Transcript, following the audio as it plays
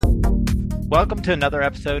Welcome to another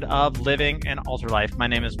episode of Living an Alter Life. My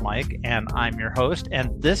name is Mike, and I'm your host.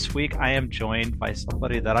 And this week, I am joined by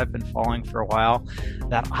somebody that I've been following for a while.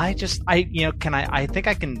 That I think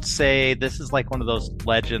I can say this is like one of those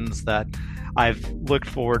legends that I've looked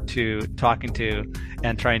forward to talking to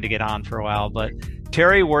and trying to get on for a while. But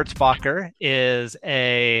Terrie Wurzbacher is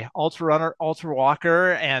a ultra runner, ultra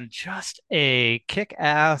walker, and just a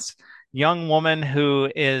kick-ass young woman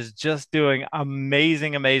who is just doing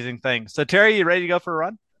amazing things. So, Terrie, you ready to go for a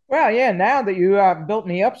run? Well, yeah, now that you built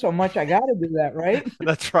me up so much, I got to do that, right?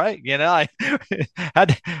 That's right. I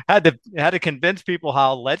had to convince people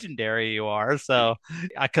how legendary you are. So,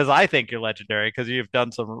 because I think you're legendary because you've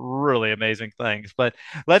done some really amazing things. But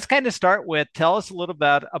let's kind of start with tell us a little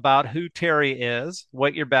bit about who Terrie is,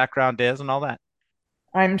 what your background is, and all that.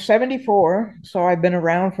 I'm 74, so I've been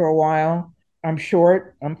around for a while. I'm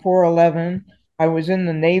short. I'm 4'11". I was in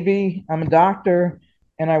the Navy. I'm a doctor,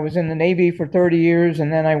 and I was in the Navy for 30 years,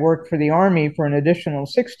 and then I worked for the Army for an additional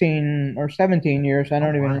 16 or 17 years. I Oh don't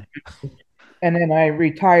even remember. my. And then I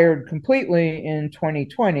retired completely in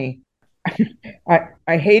 2020.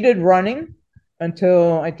 I hated running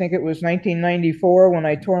until I think it was 1994 when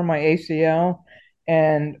I tore my ACL.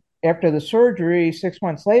 And after the surgery, 6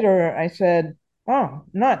 months later, I said, "Oh,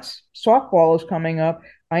 nuts. Softball is coming up.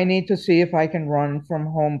 I need to see if I can run from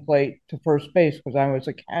home plate to first base because I was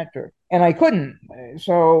a catcher." And I couldn't.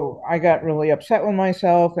 So I got really upset with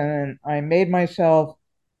myself and I made myself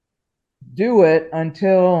do it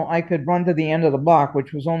until I could run to the end of the block,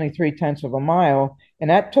 which was only 3/10 of a mile. And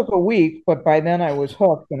that took a week, but by then I was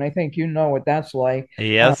hooked. And I think you know what that's like. Uh,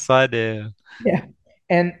 Yes, I do. yeah.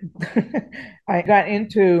 And I got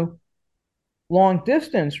into long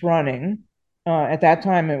distance running. At that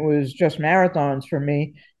time, it was just marathons for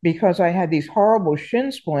me because I had these horrible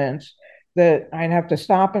shin splints that I'd have to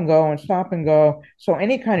stop and go and stop and go. So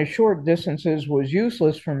any kind of short distances was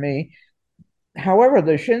useless for me. However,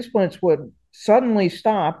 the shin splints would suddenly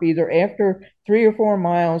stop either after 3 or 4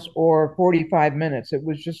 miles or 45 minutes. It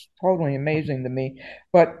was just totally amazing to me.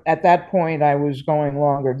 But at that point, I was going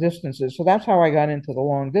longer distances. So that's how I got into the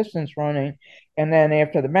long distance running. And then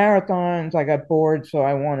after the marathons, I got bored. So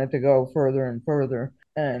I wanted to go further and further.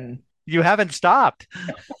 And You haven't stopped.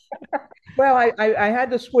 well, I had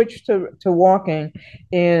to switch to walking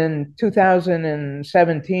in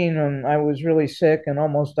 2017 when I was really sick and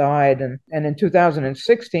almost died. And in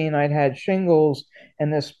 2016, I'd had shingles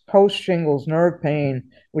and this post shingles nerve pain,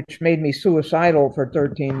 which made me suicidal for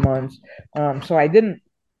 13 months. So I didn't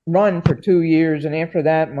run for 2 years. And after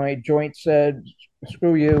that, my joint said,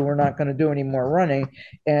 "Screw you, we're not going to do any more running."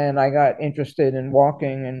 And I got interested in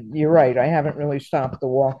walking. And you're right, I haven't really stopped the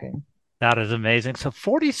walking. That is amazing. So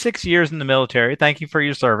 46 years in the military. Thank you for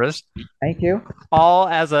your service. Thank you. All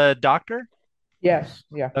as a doctor? Yes.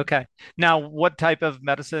 Yeah. Okay. Now, what type of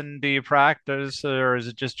medicine do you practice, or is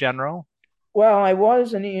it just general? Well, I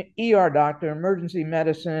was an ER doctor, emergency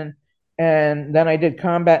medicine, and then I did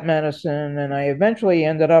combat medicine, and I eventually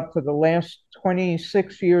ended up for the last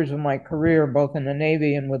 26 years of my career, both in the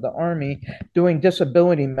Navy and with the Army, doing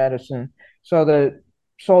disability medicine. So the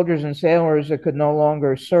soldiers and sailors that could no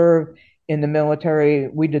longer serve in the military,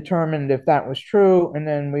 we determined if that was true, and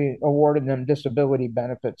then we awarded them disability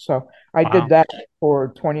benefits. So I did Wow. that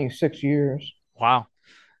for 26 years. Wow.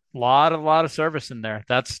 Lot of service in there.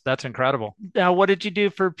 That's incredible. Now, what did you do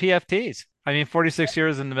for PFTs? I mean, 46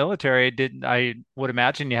 years in the military, did I would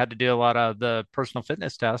imagine you had to do a lot of the personal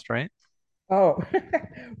fitness test, right? Oh,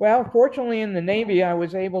 well, fortunately in the Navy, I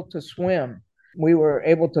was able to swim. We were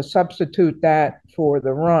able to substitute that for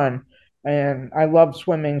the run, and I love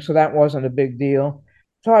swimming, so that wasn't a big deal.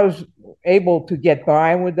 So I was able to get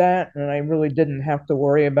by with that, and I really didn't have to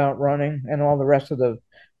worry about running, and all the rest of the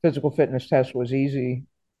physical fitness test was easy.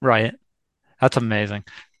 Right. That's amazing.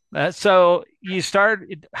 So you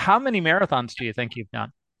started, how many marathons do you think you've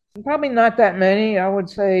done? Probably not that many. I would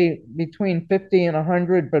say between 50 and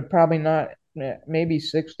 100, but probably not, maybe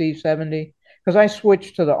 60, 70, because I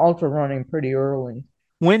switched to the ultra running pretty early.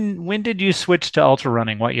 When did you switch to ultra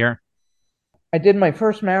running? What year? I did my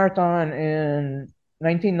first marathon in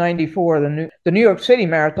 1994. The New York City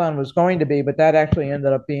Marathon was going to be, but that actually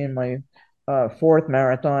ended up being my fourth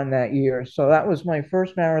marathon that year. So that was my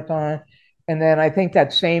first marathon. And then I think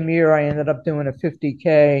that same year I ended up doing a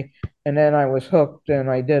 50K, and then I was hooked and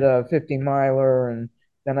I did a 50 miler, and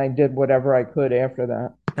then I did whatever I could after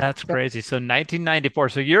that. That's So, crazy. So 1994.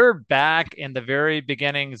 So you're back in the very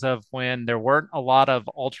beginnings of when there weren't a lot of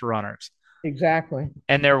ultra runners. exactly.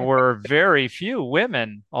 And there were very few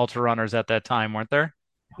women ultra runners at that time, weren't there?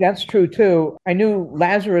 That's true too. I knew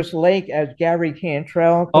Lazarus Lake as Gary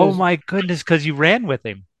Cantrell Oh because my goodness, because you ran with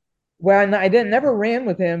him. Well, I didn't never ran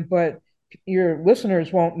with him, but your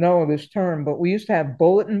listeners won't know this term, but we used to have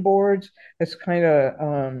bulletin boards. It's kind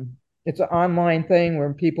of it's an online thing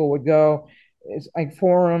where people would go. It's like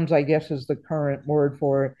forums, I guess is the current word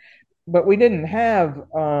for it. But we didn't have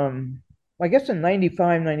I guess in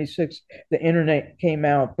 95, 96, the internet came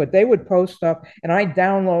out, but they would post stuff and I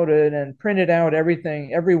downloaded and printed out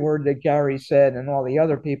everything, every word that Gary said and all the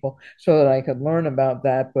other people so that I could learn about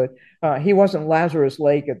that. But he wasn't Lazarus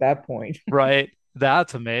Lake at that point. Right.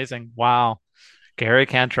 That's amazing. Wow. Gary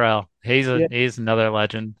Cantrell. Yeah, He's another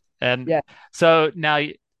legend. And yeah. so now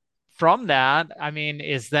from that, I mean,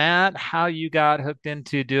 is that how you got hooked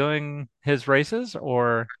into doing his races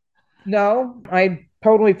or No, I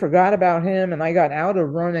totally forgot about him and I got out of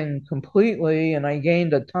running completely and I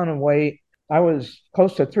gained a ton of weight. I was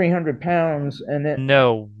close to 300 pounds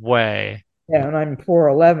no way? yeah, and I'm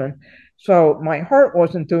 4'11". So my heart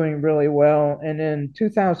wasn't doing really well. And in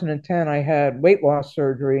 2010, I had weight loss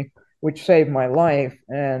surgery, which saved my life.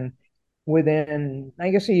 And within,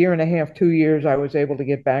 I guess, a year and a half, 2 years, I was able to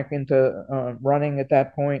get back into running at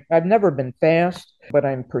that point. I've never been fast, but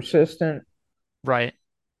I'm persistent. Right.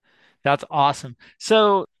 That's awesome.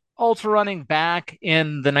 So ultra running back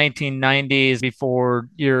in the 1990s before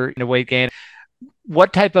your weight gain,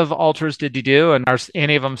 what type of ultras did you do? And are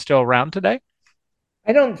any of them still around today?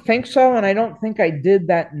 I don't think so, and I don't think I did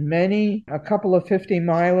that many. A couple of 50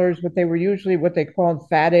 milers, but they were usually what they called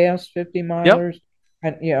fat ass 50 Yep. milers.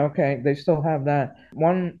 And yeah, okay, they still have that.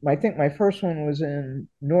 One, I think my first one was in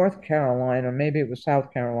North Carolina, maybe it was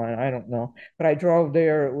South Carolina, I don't know. But I drove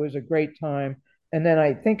there, it was a great time. And then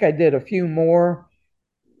I think I did a few more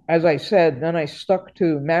as I said, then I stuck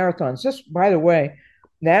to marathons. Just by the way,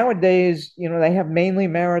 nowadays, they have mainly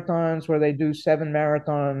marathons where they do 7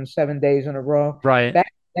 marathons, 7 days in a row. Right.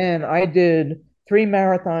 Back then, I did 3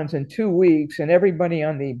 marathons in 2 weeks, and everybody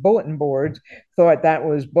on the bulletin boards thought that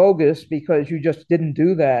was bogus because you just didn't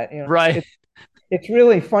do that. Right. It's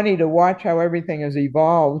really funny to watch how everything has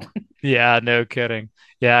evolved. Yeah, no kidding.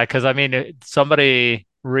 Yeah, because I mean, somebody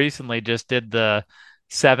recently just did the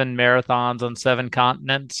 7 marathons on 7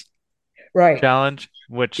 continents Right. challenge,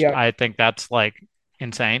 which Yeah. I think that's like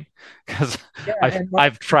insane because Yeah. I've And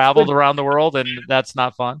I've traveled around the world and that's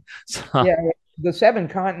not fun. So yeah, the 7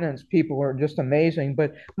 continents people are just amazing.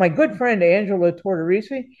 But my good friend Angela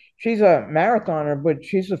Tortorisi, she's a marathoner, but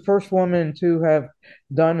she's the first woman to have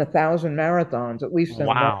done 1,000 marathons, at least in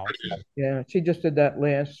one. wow, Yeah, she just did that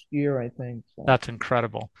last year, I think. So that's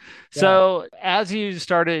incredible. yeah. So as you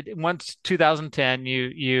started, once 2010,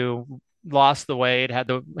 you lost the weight, had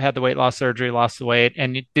the weight loss surgery, lost the weight,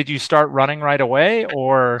 and did you start running right away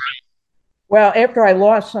or Well, after I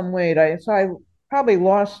lost some weight, I probably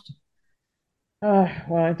lost.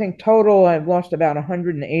 Well, I think total I've lost about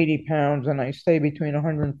 180 pounds, and I stay between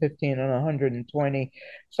 115 and 120.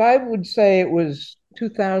 So I would say it was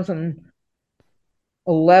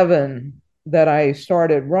 2011 that I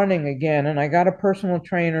started running again, and I got a personal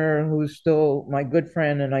trainer who's still my good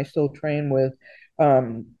friend, and I still train with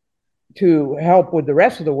um, to help with the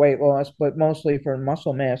rest of the weight loss, but mostly for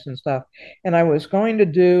muscle mass and stuff. And I was going to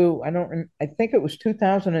do, I think it was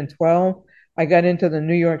 2012. I got into the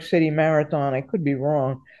New York City Marathon. I could be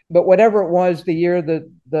wrong, but whatever it was, the year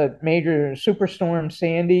that the major superstorm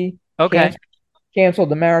Sandy okay, canceled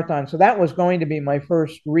the marathon. So that was going to be my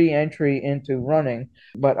first re-entry into running,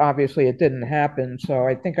 but obviously it didn't happen. So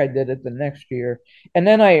I think I did it the next year. And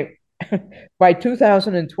then by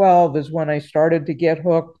 2012 is when I started to get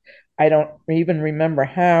hooked. I don't even remember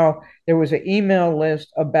how. There was an email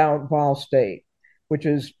list about Vol State, which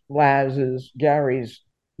is Gary's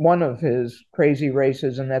one of his crazy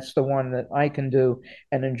races, and that's the one that I can do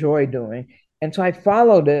and enjoy doing. And so I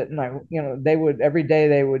followed it, and they would every day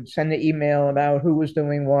they would send an email about who was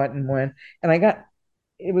doing what and when. And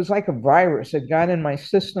it was like a virus. It got in my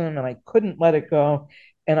system, and I couldn't let it go.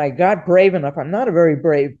 And I got brave enough. I'm not a very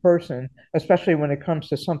brave person, especially when it comes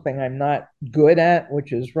to something I'm not good at,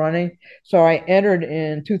 which is running. So I entered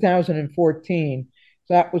in 2014.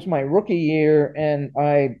 So that was my rookie year, and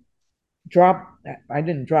dropped. I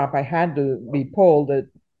didn't drop. I had to be pulled at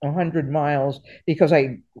 100 miles because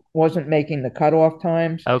I wasn't making the cutoff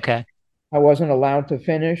times. okay, I wasn't allowed to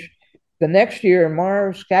finish. The next year,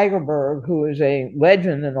 Marv Skagerberg, who is a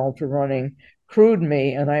legend in ultra running, crewed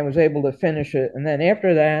me, and I was able to finish it. And then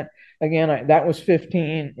after that, again, that was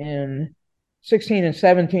 15. In 16 and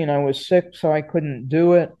 17, I was sick, so I couldn't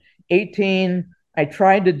do it. 18, I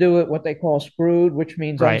tried to do it what they call screwed, which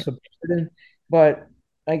means right. unsupported. But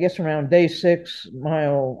I guess around day 6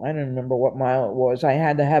 mile, I don't remember what mile it was. I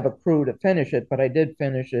had to have a crew to finish it, but I did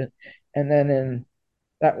finish it. And then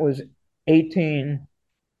that was 18.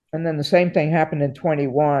 And then the same thing happened in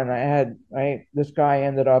 21. This guy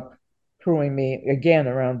ended up crewing me again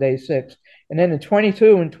around day 6. And then in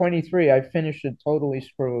 22 and 23, I finished it totally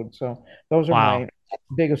screwed. So those are Wow. my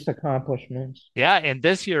biggest accomplishments. Yeah, and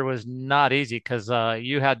this year was not easy because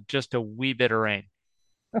you had just a wee bit of rain.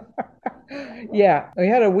 Yeah, we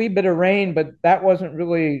had a wee bit of rain, but that wasn't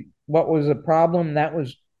really what was a problem. That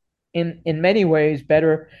was in many ways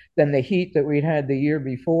better than the heat that we'd had the year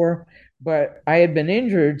before. But I had been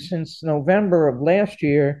injured since November of last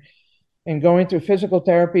year and going through physical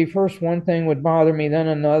therapy. First, one thing would bother me, then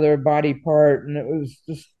another body part. And it was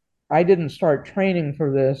just, I didn't start training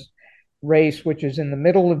for this race, which is in the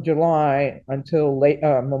middle of July until late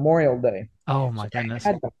Memorial Day. Oh So my I goodness.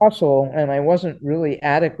 had to hustle and I wasn't really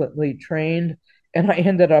adequately trained. And I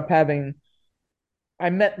ended up I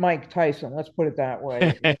met Mike Tyson, let's put it that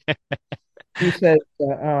way. He says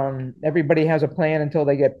everybody has a plan until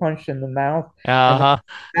they get punched in the mouth. And that's Uh-huh.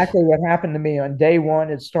 exactly what happened to me on day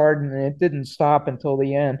one. It started and it didn't stop until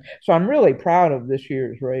the end. So I'm really proud of this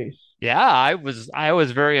year's race. Yeah, I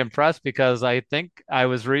was very impressed because I think I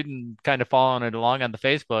was reading kind of following it along on the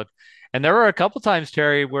Facebook, and there were a couple times,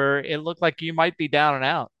 Terry, where it looked like you might be down and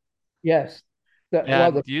out. Yes.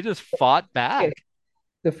 And you just fought back.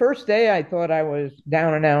 The first day I thought I was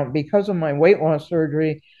down and out because of my weight loss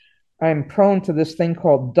surgery. I'm prone to this thing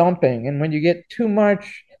called dumping. And when you get too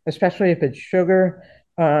much, especially if it's sugar,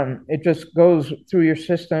 it just goes through your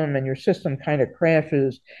system and your system kind of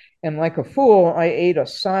crashes. And like a fool, I ate a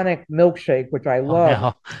Sonic milkshake, which I Oh love.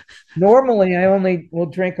 no. Normally, I only will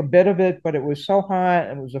drink a bit of it, but it was so hot.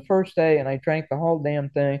 It was the first day, and I drank the whole damn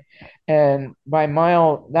thing. And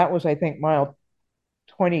that was, I think, mile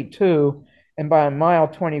 22, and by mile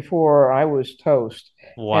 24, I was toast.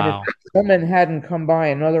 And if Wow. this woman hadn't come by,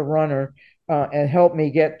 another runner, and helped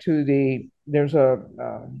me get to there's a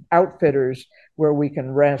outfitters where we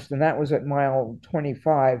can rest, and that was at mile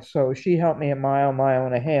 25. So she helped me a mile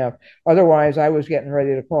and a half. Otherwise, I was getting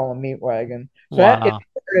ready to call a meat wagon. So that it Wow.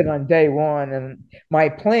 started on day one, and my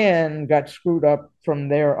plan got screwed up from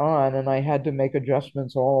there on, and I had to make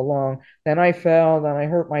adjustments all along. Then I fell, then I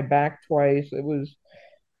hurt my back twice. It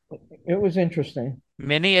was interesting.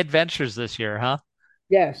 Many adventures this year, huh?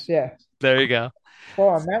 Yes, yes. There you go. Oh,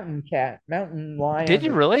 a mountain cat, mountain Did lion.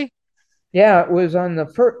 you really? Yeah, it was on the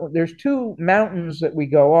first. There's two mountains that we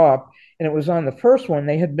go up, and it was on the first one.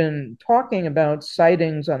 They had been talking about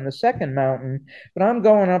sightings on the second mountain, but I'm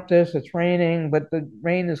going up this. It's raining, but the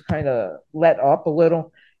rain is kind of let up a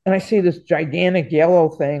little, and I see this gigantic yellow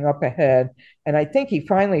thing up ahead. And I think he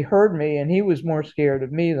finally heard me, and he was more scared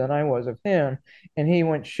of me than I was of him, and he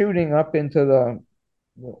went shooting up into the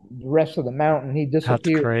rest of the mountain. He That's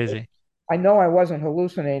disappeared. crazy. I know I wasn't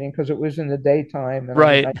hallucinating because it was in the daytime, and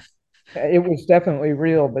Right. it was definitely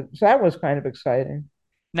real. But so that was kind of exciting.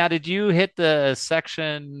 Now, did you hit the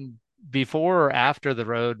section before or after the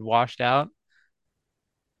road washed out?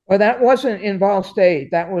 Well, that wasn't in Ball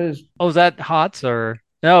State. That was Oh, was that Hots or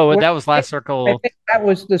no, well, that was last I circle. think that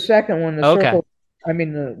was the second one, the Okay. circle. I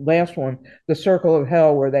mean, the last one, the Circle of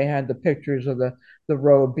Hell, where they had the pictures of the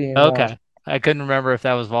road being washed. Okay. I couldn't remember if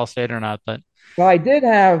that was Vol State or not, but Well,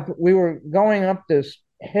 we were going up this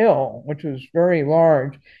hill, which was very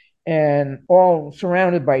large and all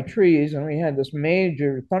surrounded by trees. And we had this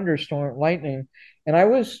major thunderstorm, lightning. And I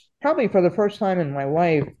was probably for the first time in my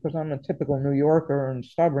life, because I'm a typical New Yorker and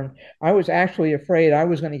stubborn, I was actually afraid I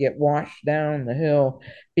was going to get washed down the hill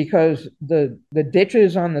because the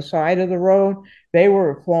ditches on the side of the road, they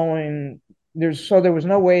were flowing there was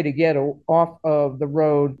no way to get off of the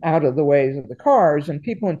road out of the ways of the cars, and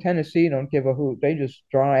people in Tennessee don't give a hoot. They just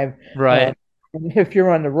drive. uh, right. if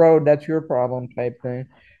you're on the road, that's your problem type thing.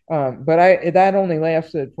 But I that only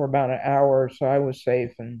lasted for about an hour, so I was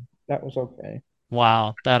safe and that was okay.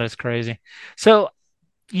 Wow, that is crazy. So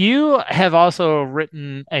you have also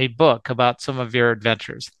written a book about some of your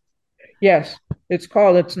adventures. Yes, it's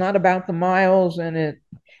not about the miles, and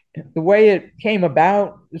the way it came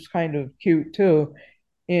about is kind of cute too.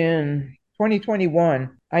 In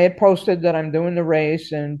 2021, I had posted that I'm doing the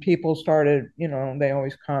race, and people started, they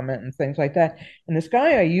always comment and things like that. And this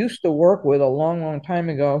guy I used to work with a long, long time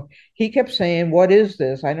ago, he kept saying, "What is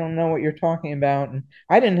this? I don't know what you're talking about." And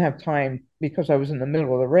I didn't have time because I was in the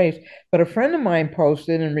middle of the race. But a friend of mine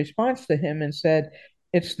posted in response to him and said,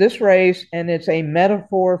 "It's this race, and it's a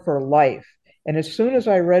metaphor for life." And as soon as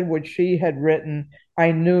I read what she had written,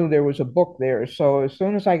 I knew there was a book there. So as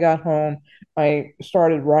soon as I got home, I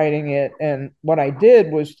started writing it. And what I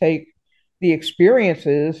did was take the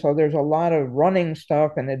experiences. So there's a lot of running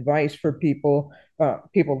stuff and advice for people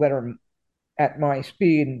that are at my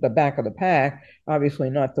speed, the back of the pack, obviously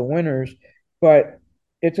not the winners, but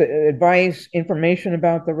it's advice, information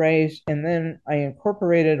about the race, and then I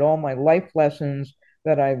incorporated all my life lessons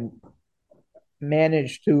that I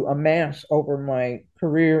managed to amass over my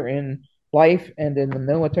career in life and in the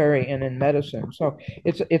military and in medicine. So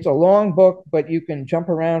it's a long book, but you can jump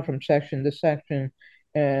around from section to section,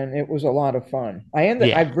 and it was a lot of fun.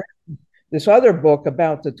 Yeah. I've written this other book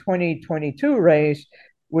about the 2022 race,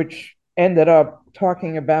 which ended up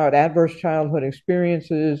talking about adverse childhood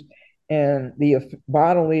experiences and the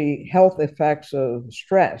bodily health effects of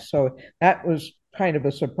stress. So that was kind of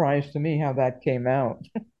a surprise to me how that came out.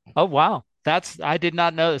 Oh, wow. I did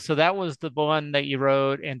not know this. So that was the one that you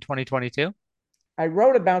wrote in 2022? I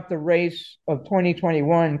wrote about the race of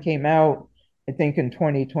 2021 came out, I think, in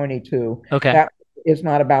 2022. Okay. That is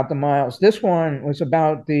not about the miles. This one was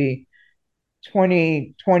about the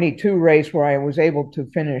 2022 race where I was able to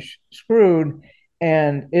finish Screwed.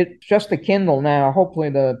 And it's just a Kindle now. Hopefully,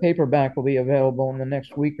 the paperback will be available in the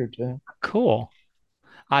next week or two. Cool.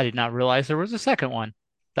 I did not realize there was a second one.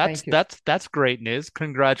 That's Thank you. that's that's great news.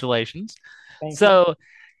 Congratulations. Thank you. So,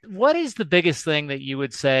 what is the biggest thing that you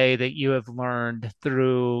would say that you have learned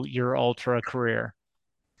through your ultra career?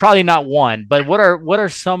 Probably not one, but what are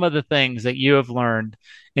some of the things that you have learned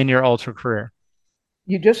in your ultra career?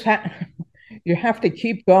 You just have you have to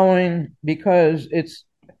keep going because it's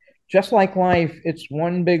just like life. It's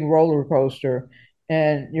one big roller coaster,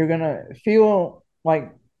 and you're gonna feel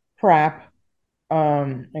like crap,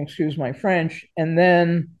 excuse my French, and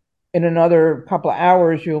then in another couple of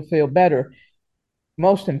hours you'll feel better.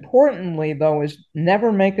 Most importantly, though, is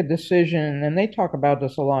never make a decision, and they talk about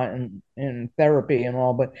this a lot in therapy and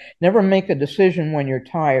all, but never make a decision when you're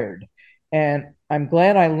tired. And I'm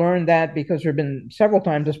glad I learned that because there have been several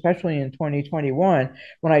times, especially in 2021,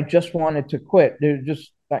 when I just wanted to quit.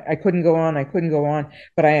 I couldn't go on, I couldn't go on.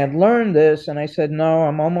 But I had learned this, and I said, no,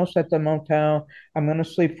 I'm almost at the motel. I'm going to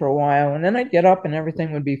sleep for a while. And then I'd get up and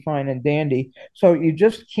everything would be fine and dandy. So you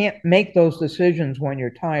just can't make those decisions when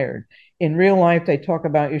you're tired. In real life, they talk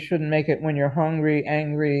about you shouldn't make it when you're hungry,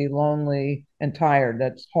 angry, lonely, and tired.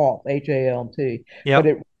 That's HALT, HALT. But Yep.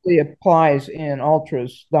 it really applies in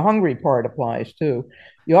ultras. The hungry part applies too.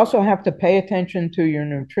 You also have to pay attention to your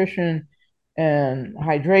nutrition and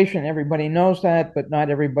hydration. Everybody knows that, but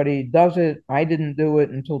not everybody does it. I didn't do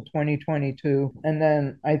it until 2022. And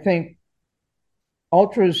then I think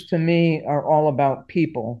ultras to me are all about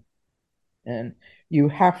people. And you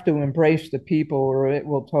have to embrace the people or it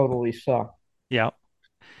will totally suck. Yep.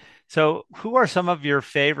 So, who are some of your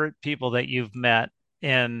favorite people that you've met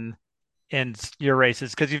in your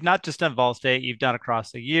races? Because you've not just done Vol State, you've done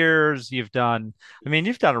across the years, I mean,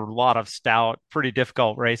 you've done a lot of stout, pretty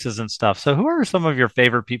difficult races and stuff. So, who are some of your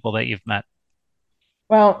favorite people that you've met?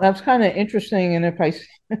 Well, that's kind of interesting. And if I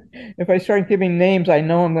if I start giving names, I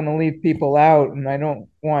know I'm going to leave people out, and I don't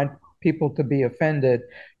want people to be offended.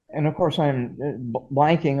 And of course, I'm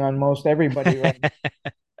blanking on most everybody right.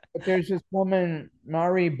 But there's this woman,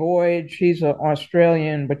 Mari Boyd. She's an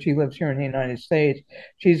Australian, but she lives here in the United States.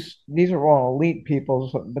 These are all elite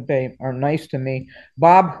people, but they are nice to me.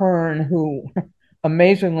 Bob Hearn, who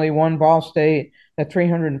amazingly won Ball State at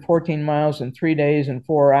 314 miles in 3 days and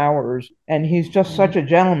 4 hours. And he's just such a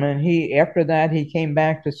gentleman. After that, he came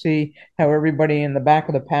back to see how everybody in the back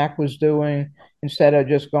of the pack was doing instead of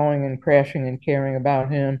just going and crashing and caring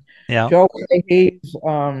about him. Yeah. Joe Hayes,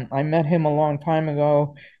 I met him a long time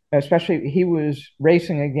ago. Especially, he was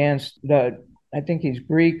racing against I think he's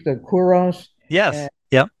Greek, the Kouros, Yes. and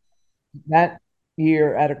Yep. that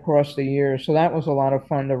year at Across the Year. So that was a lot of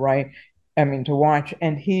fun to write. I mean, to watch.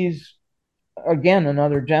 And he's again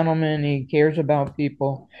another gentleman. He cares about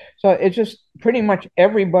people. So it's just pretty much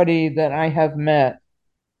everybody that I have met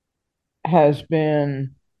has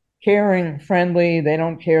been caring, friendly. They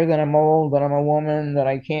don't care that I'm old, that I'm a woman, that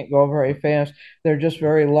I can't go very fast. They're just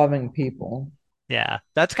very loving people. Yeah,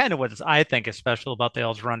 that's kind of what I think is special about the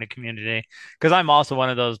ultra running community. Because I'm also one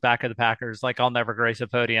of those back of the packers. Like I'll never grace a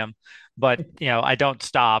podium, but I don't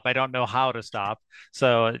stop. I don't know how to stop.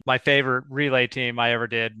 So my favorite relay team I ever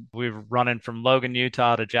did, we were running from Logan,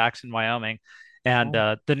 Utah to Jackson, Wyoming, and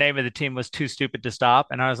the name of the team was Too Stupid to Stop,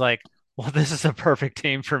 and I was like, well, this is a perfect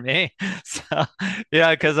team for me. So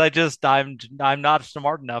yeah, because I'm not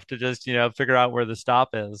smart enough to just figure out where the stop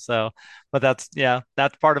is. So but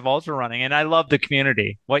that's part of ultra running. And I love the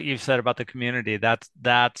community. What you've said about the community, that's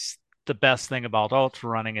the best thing about ultra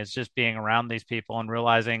running is just being around these people and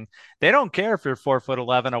realizing they don't care if you're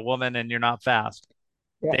 4'11", a woman, and you're not fast.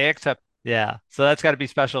 Yeah. They accept, yeah. So that's got to be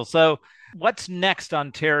special. So what's next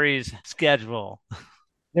on Terrie's schedule?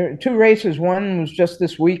 There are two races. One was just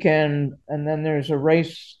this weekend, and then there's a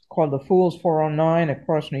race called the Fools 409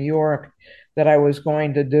 across New York. that I was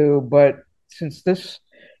going to do. But since this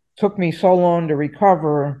took me so long to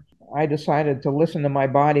recover, I decided to listen to my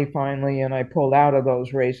body finally, and I pulled out of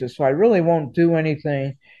those races. So I really won't do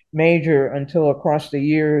anything major until across the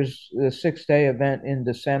years, the 6 day event in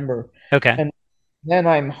December. Okay. And then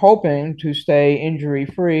I'm hoping to stay injury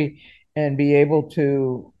free and be able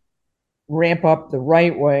to ramp up the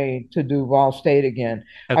right way to do Vol State again.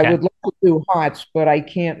 I Okay. would love to do HOTS, but I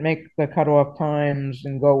can't make the cutoff times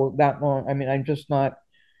and go that long. I mean, I'm just not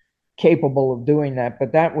capable of doing that,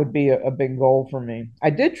 but that would be a big goal for me. I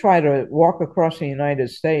did try to walk across the United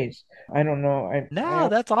States. I don't know. No,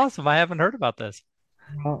 that's awesome. I haven't heard about this.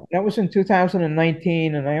 That was in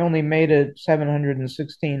 2019, and I only made it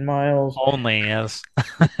 716 miles. Only, yes.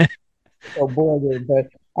 So bored, but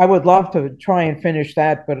I would love to try and finish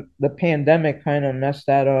that, but the pandemic kind of messed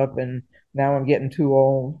that up, and now I'm getting too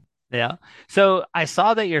old. Yeah. So I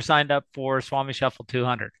saw that you're signed up for Swami Shuffle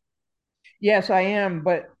 200. Yes, I am,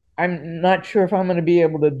 but I'm not sure if I'm going to be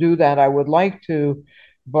able to do that. I would like to,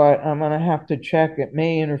 but I'm going to have to check. It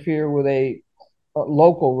may interfere with a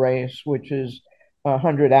local race, which is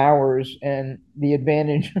 100 hours. And the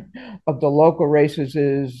advantage of the local races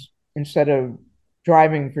is instead of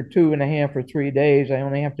driving for 2.5 or 3 days, I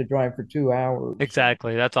only have to drive for 2 hours. So,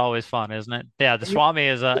 Exactly. That's always fun, isn't it? Yeah, the you- Swami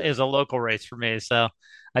is a local race for me. So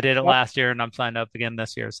I did it well, last year and I'm signed up again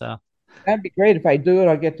this year. So that'd be great. If I do it,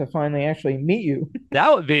 I'll get to finally actually meet you.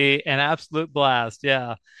 that would be an absolute blast.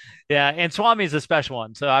 Yeah. Yeah. And Swami is a special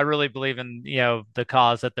one. So I really believe in, the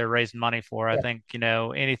cause that they're raising money for. I Yeah. think,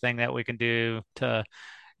 anything that we can do to,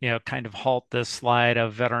 kind of halt this slide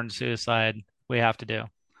of veteran suicide, we have to do.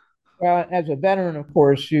 Well, as a veteran, of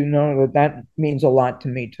course, you know that that means a lot to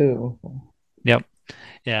me too. Yep.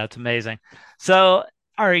 Yeah, it's amazing. So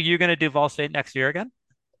are you going to do Vol State next year again?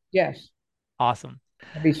 Yes. Awesome.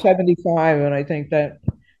 I'll be 75, and I think that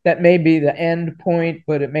that may be the end point,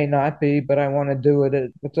 but it may not be. But I want to do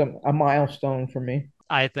it. It's a milestone for me.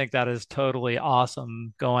 I think that is totally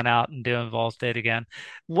awesome going out and doing Vol State again.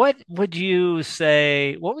 What would you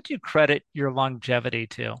credit your longevity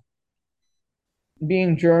to?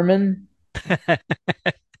 Being German, it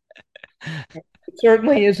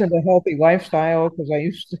certainly isn't a healthy lifestyle because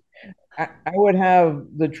I would have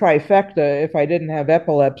the trifecta if I didn't have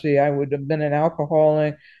epilepsy. I would have been an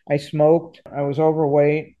alcoholic. I smoked. I was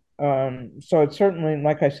overweight. So it's certainly,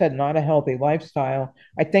 like I said, not a healthy lifestyle.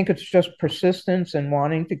 I think it's just persistence and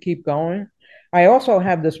wanting to keep going. I also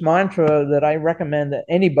have this mantra that I recommend that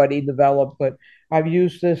anybody develop, but I've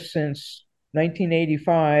used this since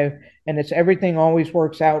 1985, and it's everything always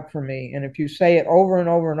works out for me. And if you say it over and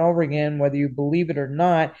over and over again, whether you believe it or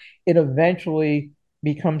not, it eventually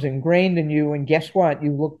becomes ingrained in you. And guess what?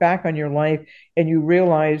 You look back on your life and you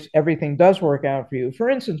realize everything does work out for you. For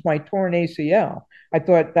instance, my torn ACL, I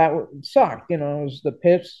thought that would suck. You know, it was the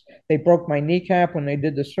pits. They broke my kneecap when they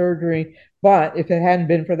did the surgery. But if it hadn't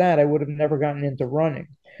been for that, I would have never gotten into running.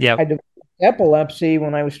 Yep. I developed epilepsy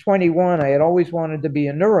when I was 21. I had always wanted to be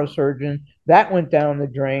a neurosurgeon. That went down the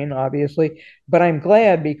drain, obviously. But I'm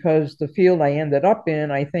glad because the field I ended up in,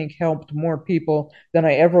 I think, helped more people than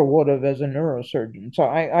I ever would have as a neurosurgeon. So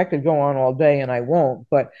I could go on all day and I won't.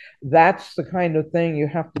 But that's the kind of thing you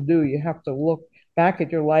have to do. You have to look back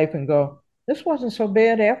at your life and go, this wasn't so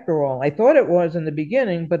bad after all. I thought it was in the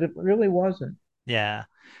beginning, but it really wasn't. Yeah.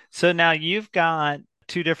 So now you've got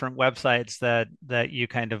two different websites that you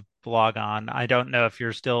kind of blog on. I don't know if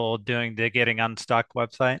you're still doing the Getting Unstuck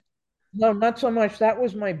website. No, not so much. That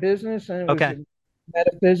was my business, and it was Okay. in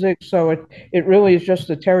metaphysics. So it really is just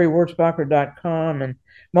the terriewurzbacher.com, and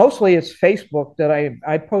mostly it's Facebook that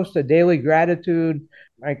I post a daily gratitude.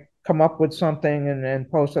 I come up with something and then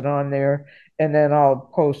post it on there, and then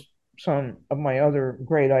I'll post some of my other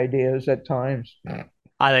great ideas at times.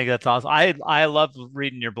 I think that's awesome. I love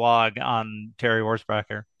reading your blog on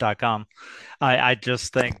terryhorsebreaker.com. I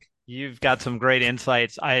just think you've got some great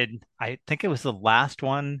insights. I think it was the last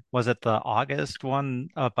one. Was it the August one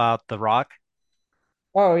about the rock?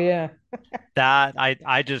 Oh yeah, That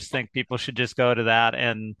I just think people should just go to that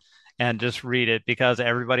and just read it because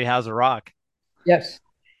everybody has a rock. yes,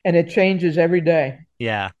 and it changes every day.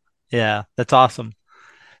 Yeah. Yeah, that's awesome.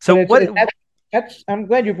 So But what that's I'm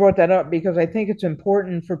glad you brought that up because I think it's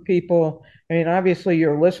important for people. I mean, obviously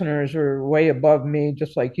your listeners are way above me,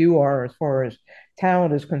 just like you are as far as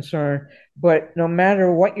talent is concerned. But no matter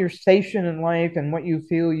what your station in life and what you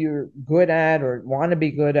feel you're good at or want to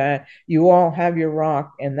be good at, you all have your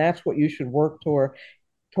rock, and that's what you should work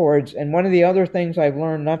towards. And one of the other things I've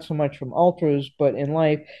learned, not so much from ultras, but in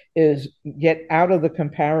life, is get out of the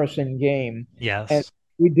comparison game. And yes.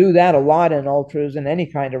 we do that a lot in ultras and any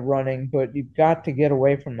kind of running, but you've got to get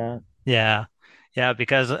away from that. Yeah. Yeah,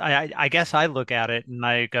 because I guess I look at it and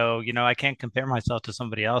I go, I can't compare myself to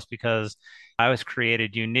somebody else because I was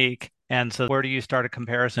created unique. And so where do you start a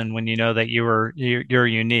comparison when you know that you're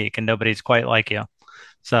unique and nobody's quite like you?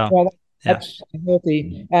 So, Well, yeah. that's a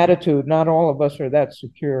healthy attitude. Not all of us are that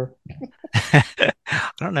secure.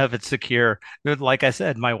 I don't know if it's secure. Like I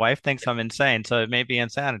said, my wife thinks I'm insane, so it may be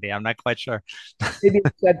insanity. I'm not quite sure. Maybe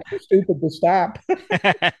it's that too stupid to stop.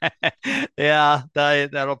 Yeah,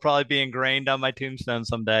 that'll probably be ingrained on my tombstone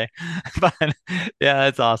someday. But yeah,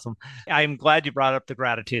 it's awesome. I'm glad you brought up the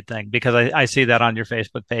gratitude thing because I see that on your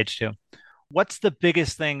Facebook page too. What's the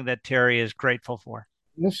biggest thing that Terrie is grateful for?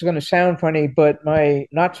 This is going to sound funny, but my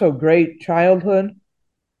not so great childhood,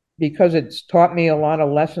 because it's taught me a lot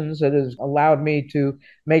of lessons that has allowed me to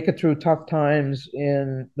make it through tough times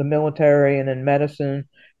in the military and in medicine.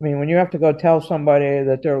 I mean, when you have to go tell somebody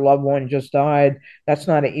that their loved one just died, that's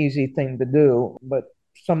not an easy thing to do. But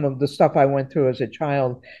some of the stuff I went through as a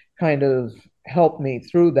child kind of helped me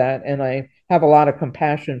through that. And I have a lot of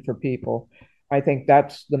compassion for people. I think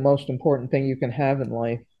that's the most important thing you can have in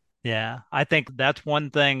life. Yeah, I think that's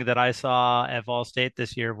one thing that I saw at Vol State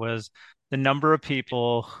this year was the number of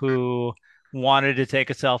people who wanted to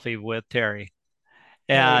take a selfie with Terrie.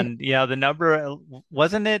 Oh, yeah. And yeah, the number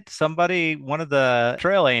wasn't it somebody, one of the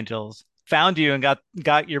trail angels found you and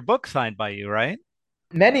got your book signed by you, right?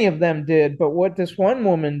 Many of them did, but what this one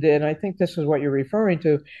woman did, I think this is what you're referring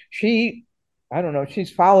to, she, I don't know,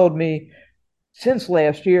 she's followed me since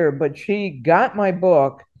last year, but she got my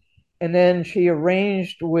book and then she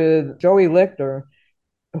arranged with Joey Lichter,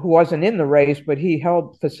 who wasn't in the race, but he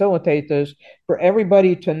helped facilitate this for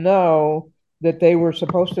everybody to know that they were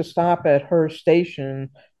supposed to stop at her station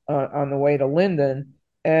on the way to Linden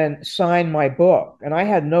and sign my book. And I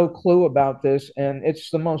had no clue about this. And it's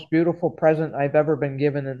the most beautiful present I've ever been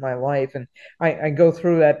given in my life. And I go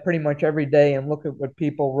through that pretty much every day and look at what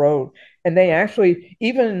people wrote. And they actually,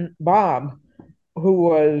 even Bob, who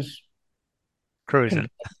was Cruising.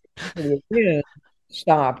 in,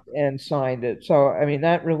 stopped and signed it. So, I mean,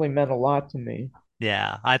 that really meant a lot to me.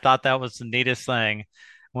 Yeah, I thought that was the neatest thing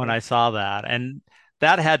when I saw that. And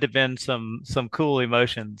that had to have been some cool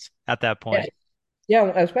emotions at that Yeah, point.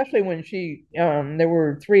 yeah, especially when there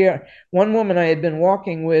were three, one woman I had been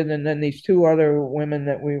walking with, and then these two other women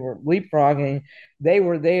that we were leapfrogging. They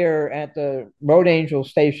were there at the Road Angel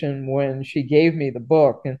station when she gave me the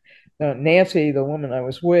book. And Nancy, the woman I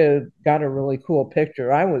was with, got a really cool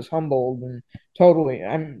picture. I was humbled and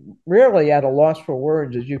I'm really at a loss for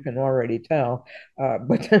words, as you can already tell.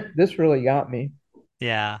 But this really got me.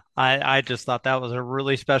 Yeah, I just thought that was a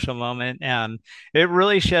really special moment, and it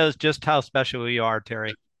really shows just how special you are,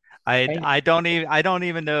 Terrie. Thank I don't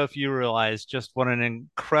even know if you realize just what an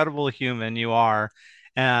incredible human you are,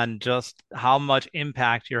 and just how much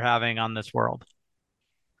impact you're having on this world.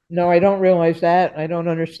 No, I don't realize that. I don't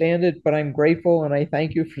understand it, but I'm grateful and I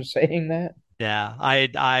thank you for saying that. Yeah, I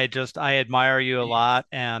admire you a lot,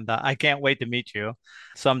 and I can't wait to meet you.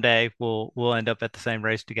 Someday we'll end up at the same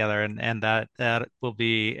race together, and that will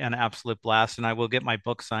be an absolute blast. And I will get my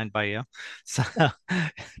book signed by you, so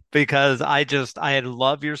because I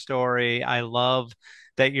love your story. I love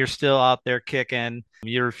that you're still out there kicking.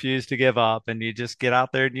 You refuse to give up, and you just get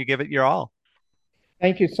out there and you give it your all.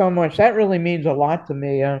 Thank you so much. That really means a lot to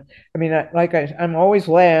me. I mean, I'm always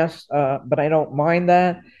last, but I don't mind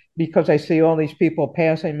that because I see all these people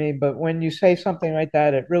passing me. But when you say something like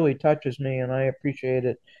that, it really touches me, and I appreciate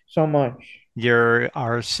it so much. You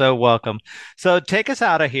are so welcome. So take us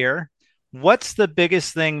out of here. What's the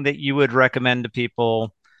biggest thing that you would recommend to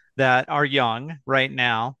people that are young right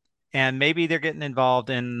now and maybe they're getting involved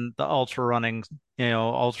in the ultra running,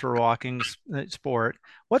 ultra walking sport?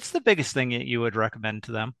 What's the biggest thing that you would recommend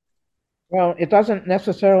to them? Well, it doesn't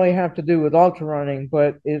necessarily have to do with ultra running,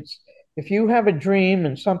 but it's if you have a dream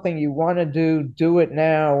and something you want to do it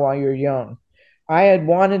now while you're young. I had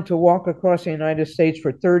wanted to walk across the United States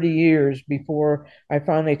for 30 years before I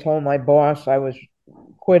finally told my boss I was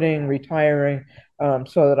quitting, retiring,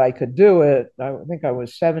 so that I could do it. I think I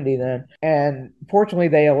was 70 then. And fortunately,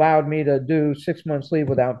 they allowed me to do 6 months leave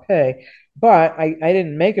without pay. But I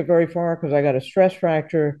didn't make it very far because I got a stress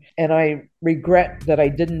fracture, and I regret that I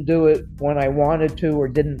didn't do it when I wanted to or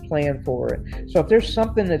didn't plan for it. So if there's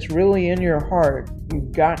something that's really in your heart,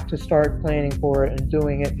 you've got to start planning for it and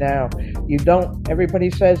doing it now. You don't, everybody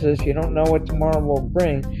says this, you don't know what tomorrow will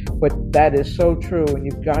bring, but that is so true, and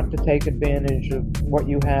you've got to take advantage of what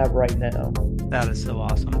you have right now. That is so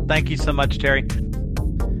awesome. Thank you so much, Terrie.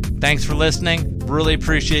 Thanks for listening. Really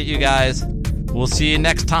appreciate you guys. We'll see you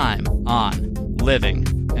next time on Living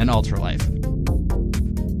an Ultra Life.